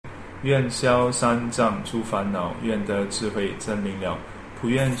愿消三障诸烦恼，愿得智慧真明了。普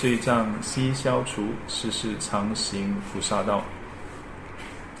愿罪障悉消除，世世常行菩萨道。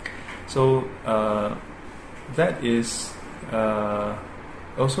So that is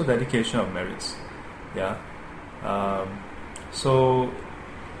also dedication of merits. Yeah. So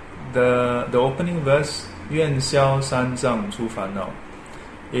the opening verse, 愿消三障诸烦恼,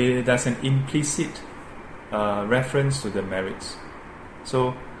 that's an implicit reference to the merits.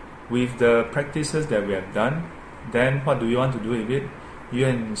 So with the practices that we have done, then what do we want to do with it?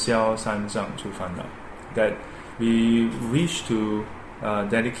 愿消三障诸烦恼. That we wish to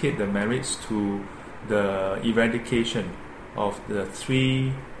dedicate the merits to the eradication of the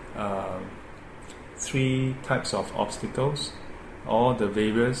three types of obstacles, or the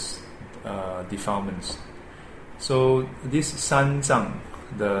various defilements. So this 三障,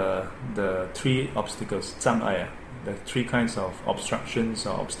 the three obstacles, 障碍, the three kinds of obstructions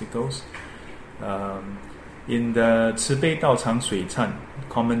or obstacles. In the 慈悲道场水忏,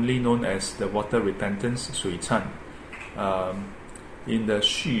 commonly known as the water repentance 水忏, in the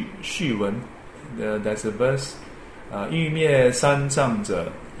序文, there's a verse, 欲灭三障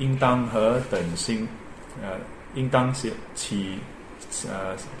者，应当何等心？应当起七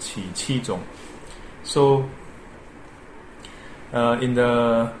种。So in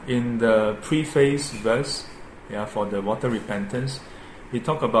the preface verse, yeah, for the water repentance, we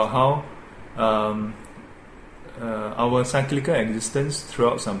talk about how our cyclical existence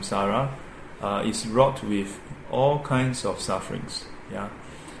throughout samsara is wrought with all kinds of sufferings. Yeah.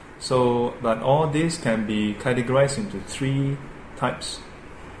 So, but all this can be categorized into three types.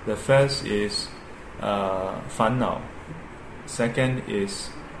 The first is 烦恼. Second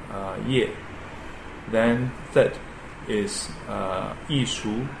is 业. Then third is 艺熟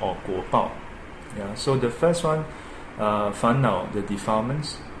or 果报. Yeah. So the first one, 烦恼, the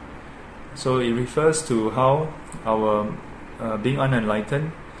defilements. So it refers to how our being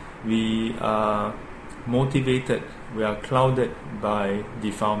unenlightened, we are motivated, we are clouded by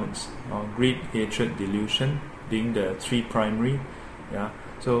defilements, greed, hatred, delusion being the three primary. Yeah.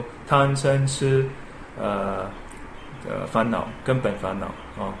 So 贪嗔痴烦恼, 根本烦恼.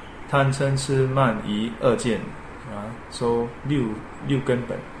 贪嗔痴慢疑恶见. So 六根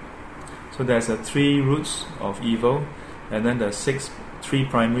本. So there's a three roots of evil, and then the three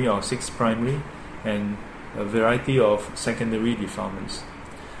primary or six primary, and a variety of secondary defilements.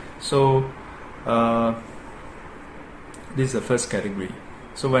 So this is the first category.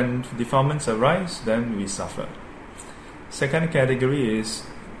 So when defilements arise, then we suffer. Second category is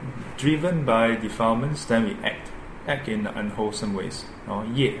driven by defilements, then we act in unwholesome ways, or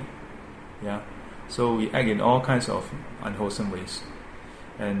业. Yeah. So we act in all kinds of unwholesome ways,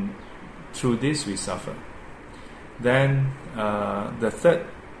 and through this we suffer. Then the third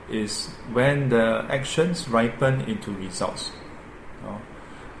is when the actions ripen into results.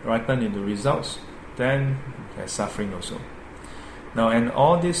 Then there's suffering also. Now, and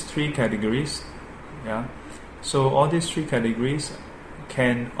all these three categories, yeah. So all these three categories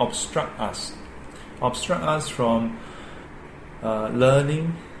can obstruct us from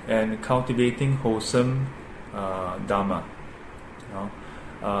learning and cultivating wholesome dharma.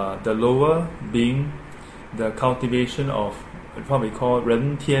 The lower being the cultivation of what we call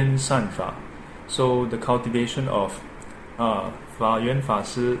人天善法. So the cultivation of 法源法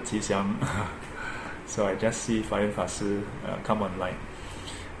师吉祥. So I just see 法源法师 come online.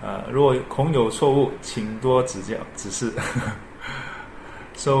 如果恐有错误，请多指教指示。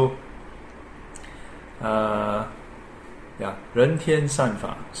So yeah, 人天善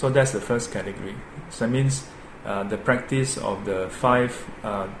法. So that's the first category. So that means the practice of the five,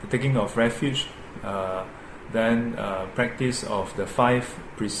 the taking of refuge, then practice of the 5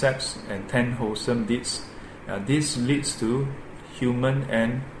 precepts and 10 wholesome deeds. This leads to human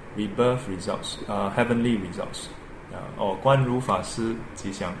and rebirth results, heavenly results. Or 观如法师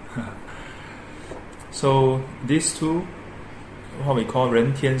吉祥. So these two, what we call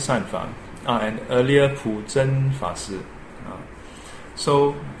人天善法, and earlier 普真法师.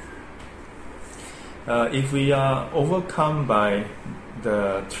 So if we are overcome by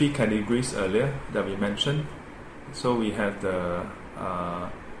the 3 categories earlier that we mentioned, so we have the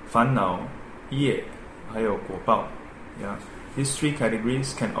烦恼, 业, 还有果报. Yeah, these 3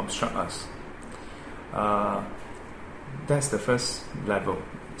 categories can obstruct us. That's the first level.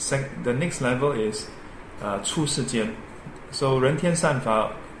 The next level is 出世间. So 人天善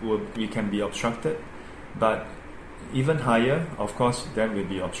法 we can be obstructed, but even higher, of course, that will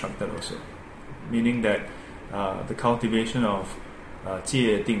be obstructed also. Meaning that the cultivation of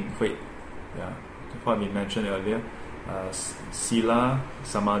戒定慧, yeah, what we mentioned earlier, Sila,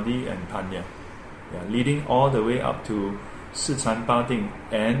 Samadhi, and Panya, leading all the way up to Sich'an Pading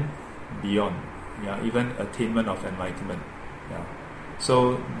and beyond, even attainment of enlightenment.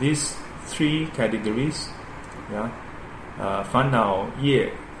 So these three categories, 烦恼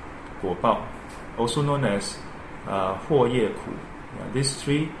业果报, also known as 祸业苦, these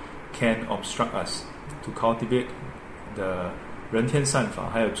three can obstruct us to cultivate the 人天善法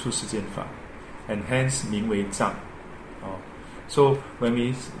还有出世间法, and hence 名为障. So when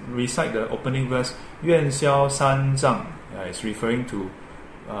we recite the opening verse, 愿消三障, it's referring to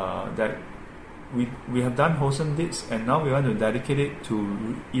that we have done wholesome deeds, and now we want to dedicate it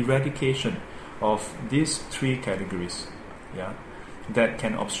to eradication of these three categories, that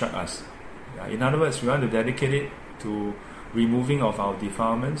can obstruct us. In other words, we want to dedicate it to removing of our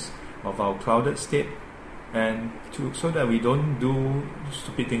defilements, of our clouded state, and so that we don't do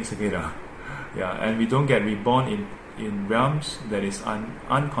stupid things again. And we don't get reborn in realms that is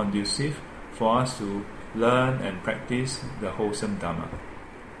unconducive for us to learn and practice the wholesome Dhamma.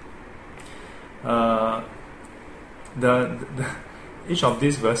 Each of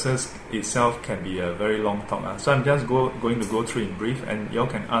these verses itself can be a very long talk. So I'm just going to go through in brief, and you all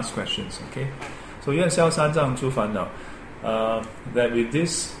can ask questions. Okay. So 愿消三障诸烦恼. That with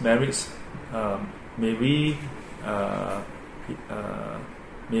these merits, may we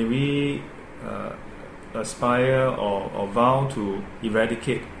aspire or vow to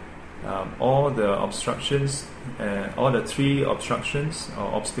eradicate all the obstructions, all the three obstructions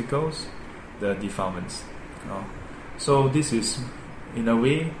or obstacles, the defilements. So this is, in a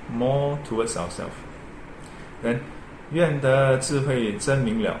way, more towards ourselves. Then, 愿得智慧真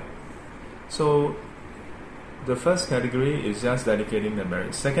明了. So the first category is just dedicating the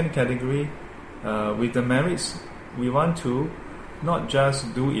merits. Second category, with the merits, we want to not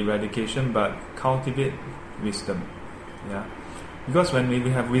just do eradication but cultivate wisdom. Because when we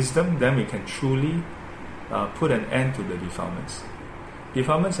have wisdom, then we can truly put an end to the defilements.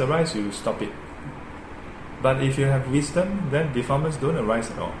 Defilements arise, you stop it. But if you have wisdom, then defilements don't arise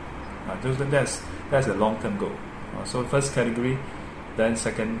at all. That's a long-term goal. So first category, then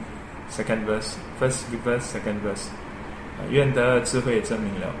second verse, first verse, second verse. 愿得智慧真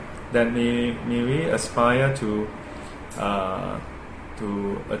明了. That may we aspire to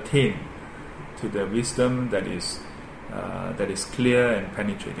attain to the wisdom that is clear and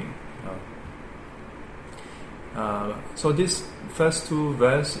penetrating. So this first two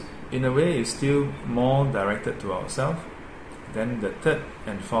verses, in a way, is still more directed to ourselves than the third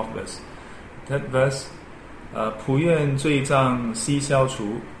and fourth verse. Third verse, 普愿罪障悉消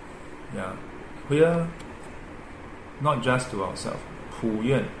除. Here, not just to ourselves. 普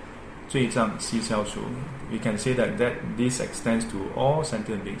愿罪障悉消除. We can say that this extends to all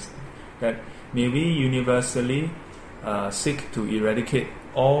sentient beings. That may we universally seek to eradicate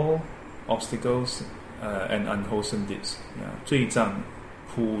all obstacles and unwholesome deeds. 罪障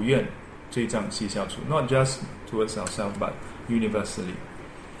普愿罪障悉消除. Not just towards ourselves, but universally.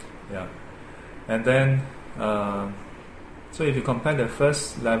 And then, so if you compare the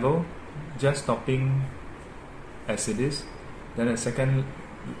first level, just stopping as it is, then the second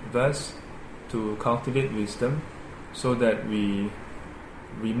verse, to cultivate wisdom so that we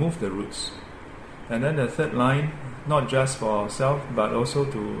remove the roots. And then the third line, not just for ourselves, but also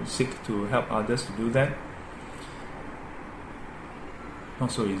to seek to help others to do that.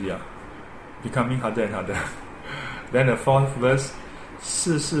 Not so easy, becoming harder and harder. Then the fourth verse,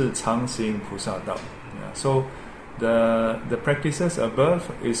 世世常行菩萨道. So the practices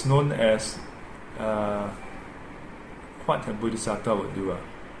above is known as what a bodhisattva would do.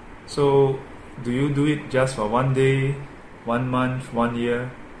 So do you do it just for 1 day, 1 month, 1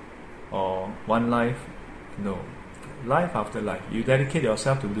 year, or 1 life? No. Life after life. You dedicate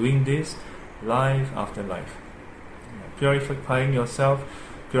yourself to doing this life after life. Purifying yourself,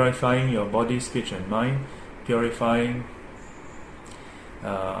 purifying your body, speech and mind, purifying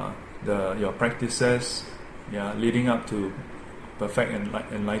your practices, leading up to perfect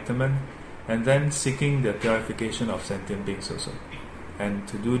enlightenment, and then seeking the purification of sentient beings also. And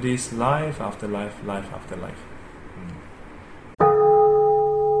to do this life after life, life after life.